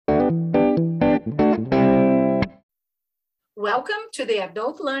Welcome to the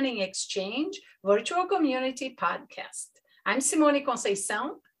Adult Learning Exchange Virtual Community Podcast. I'm Simone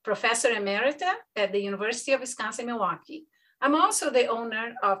Conceição, Professor Emerita at the University of Wisconsin-Milwaukee. I'm also the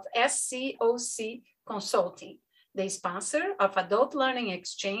owner of SCOC Consulting, the sponsor of Adult Learning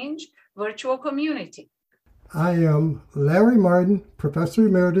Exchange Virtual Community. I am Larry Martin, Professor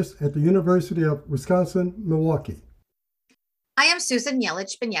Emeritus at the University of Wisconsin-Milwaukee. I am Susan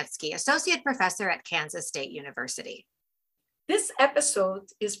Yelich-Beniecki, Associate Professor at Kansas State University. This episode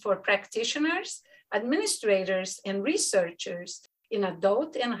is for practitioners, administrators, and researchers in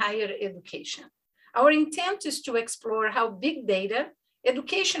adult and higher education. Our intent is to explore how big data,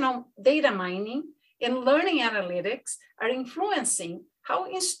 educational data mining, and learning analytics are influencing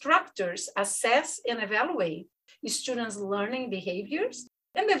how instructors assess and evaluate students' learning behaviors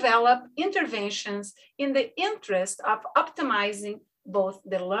and develop interventions in the interest of optimizing both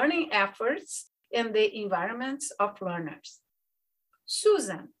the learning efforts and the environments of learners.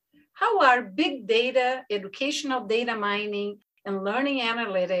 Susan, how are big data, educational data mining, and learning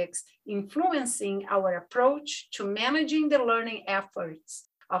analytics influencing our approach to managing the learning efforts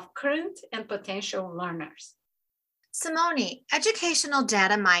of current and potential learners? Simone, educational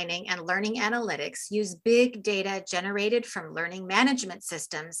data mining and learning analytics use big data generated from learning management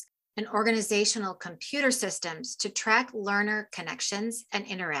systems and organizational computer systems to track learner connections and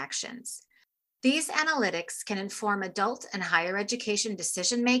interactions. These analytics can inform adult and higher education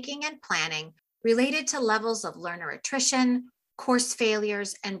decision-making and planning related to levels of learner attrition, course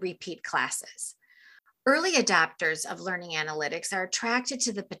failures, and repeat classes. Early adopters of learning analytics are attracted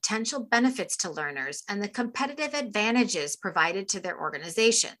to the potential benefits to learners and the competitive advantages provided to their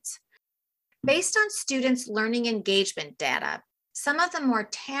organizations. Based on students' learning engagement data, some of the more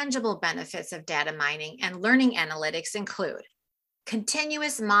tangible benefits of data mining and learning analytics include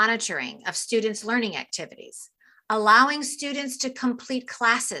continuous monitoring of students' learning activities, allowing students to complete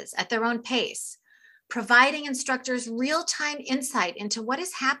classes at their own pace, providing instructors real-time insight into what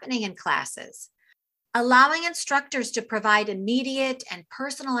is happening in classes, allowing instructors to provide immediate and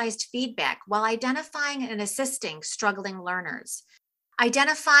personalized feedback while identifying and assisting struggling learners,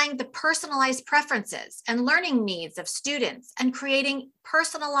 identifying the personalized preferences and learning needs of students and creating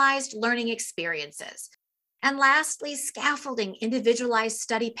personalized learning experiences. And lastly, scaffolding individualized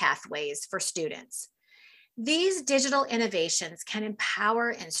study pathways for students. These digital innovations can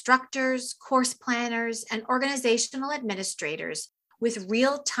empower instructors, course planners, and organizational administrators with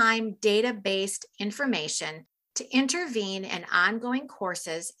real-time data-based information to intervene in ongoing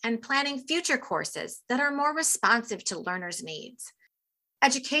courses and planning future courses that are more responsive to learners' needs.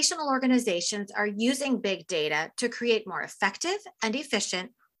 Educational organizations are using big data to create more effective and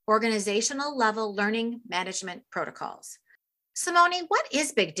efficient organizational level learning management protocols. Simone, what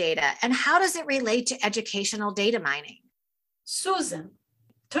is big data and how does it relate to educational data mining? Susan,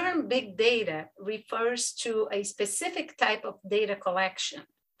 term big data refers to a specific type of data collection.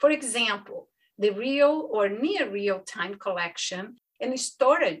 For example, the real or near real-time collection and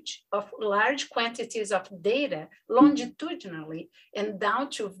storage of large quantities of data longitudinally and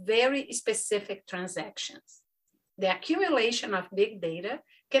down to very specific transactions. The accumulation of big data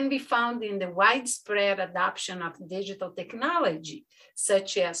can be found in the widespread adoption of digital technology,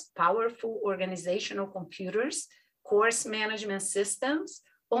 such as powerful organizational computers, course management systems,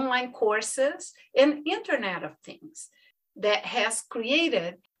 online courses, and Internet of Things that has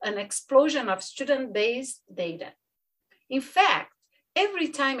created an explosion of student-based data. In fact, every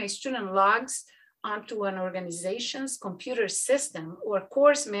time a student logs onto an organization's computer system or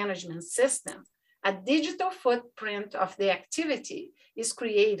course management system, a digital footprint of the activity is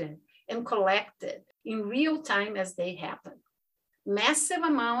created and collected in real time as they happen. Massive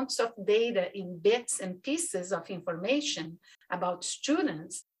amounts of data in bits and pieces of information about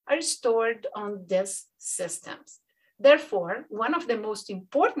students are stored on these systems. Therefore, one of the most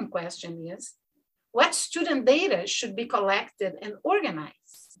important questions is, what student data should be collected and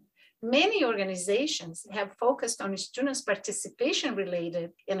organized? Many organizations have focused on students'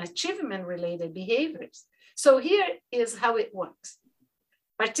 participation-related and achievement-related behaviors. So here is how it works.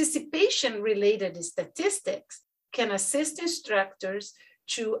 Participation-related statistics can assist instructors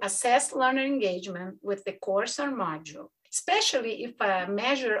to assess learner engagement with the course or module, especially if a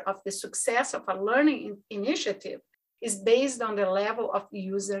measure of the success of a learning initiative is based on the level of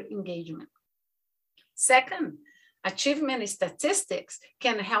user engagement. Second, achievement statistics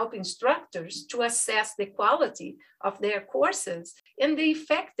can help instructors to assess the quality of their courses and the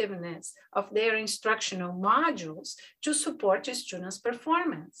effectiveness of their instructional modules to support students'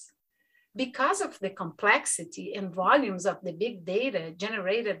 performance. Because of the complexity and volumes of the big data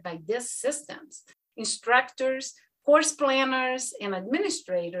generated by these systems, instructors, Course planners and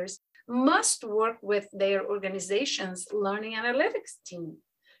administrators must work with their organization's learning analytics team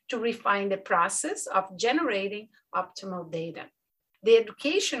to refine the process of generating optimal data. The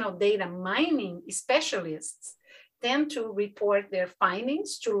educational data mining specialists tend to report their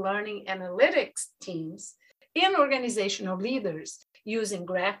findings to learning analytics teams and organizational leaders using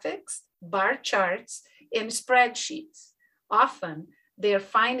graphics, bar charts, and spreadsheets. Often, their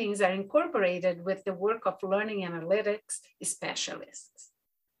findings are incorporated with the work of learning analytics specialists.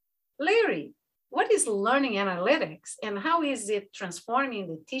 Larry, what is learning analytics and how is it transforming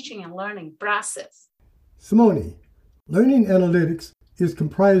the teaching and learning process? Simone, learning analytics is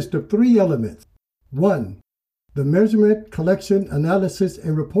comprised of three elements. 1, the measurement, collection, analysis,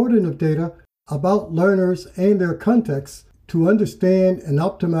 and reporting of data about learners and their contexts to understand and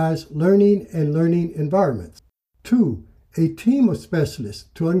optimize learning and learning environments. 2, a team of specialists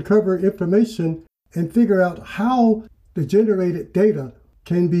to uncover information and figure out how the generated data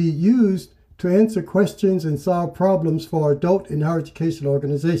can be used to answer questions and solve problems for adult and higher education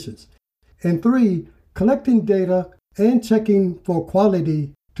organizations. And 3, collecting data and checking for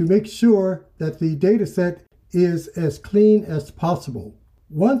quality to make sure that the data set is as clean as possible.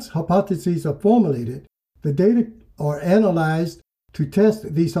 Once hypotheses are formulated, the data are analyzed to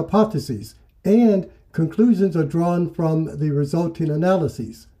test these hypotheses, and conclusions are drawn from the resulting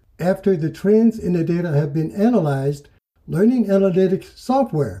analyses. After the trends in the data have been analyzed, learning analytics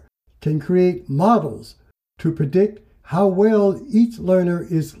software can create models to predict how well each learner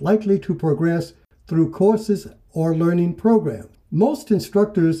is likely to progress through courses or learning programs. Most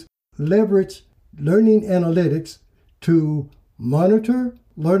instructors leverage learning analytics to monitor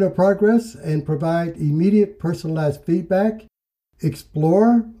learner progress and provide immediate personalized feedback,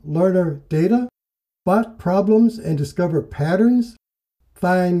 explore learner data, spot problems and discover patterns,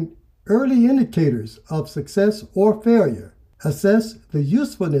 find early indicators of success or failure, assess the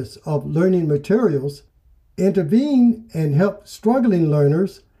usefulness of learning materials, intervene and help struggling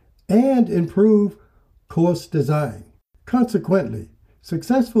learners, and improve course design. Consequently,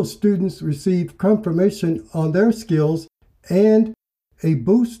 successful students receive confirmation on their skills and a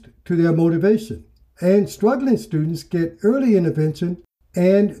boost to their motivation, and struggling students get early intervention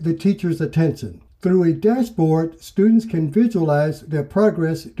and the teacher's attention. Through a dashboard, students can visualize their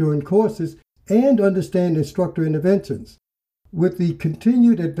progress during courses and understand instructor interventions. With the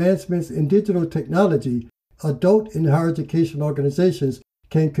continued advancements in digital technology, adult and higher education organizations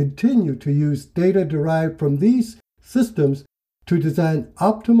can continue to use data derived from these systems to design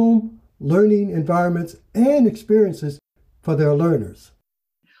optimal learning environments and experiences for their learners.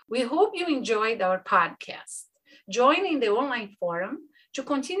 We hope you enjoyed our podcast. Join in the online forum to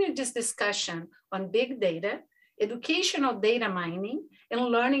continue this discussion on big data, educational data mining, and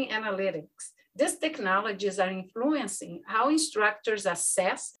learning analytics. These technologies are influencing how instructors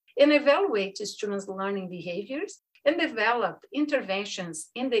assess and evaluate students' learning behaviors and develop interventions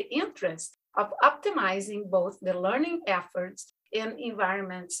in the interest of optimizing both the learning efforts and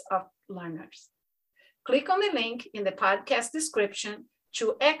environments of learners. Click on the link in the podcast description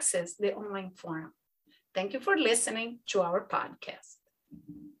to access the online forum. Thank you for listening to our podcast.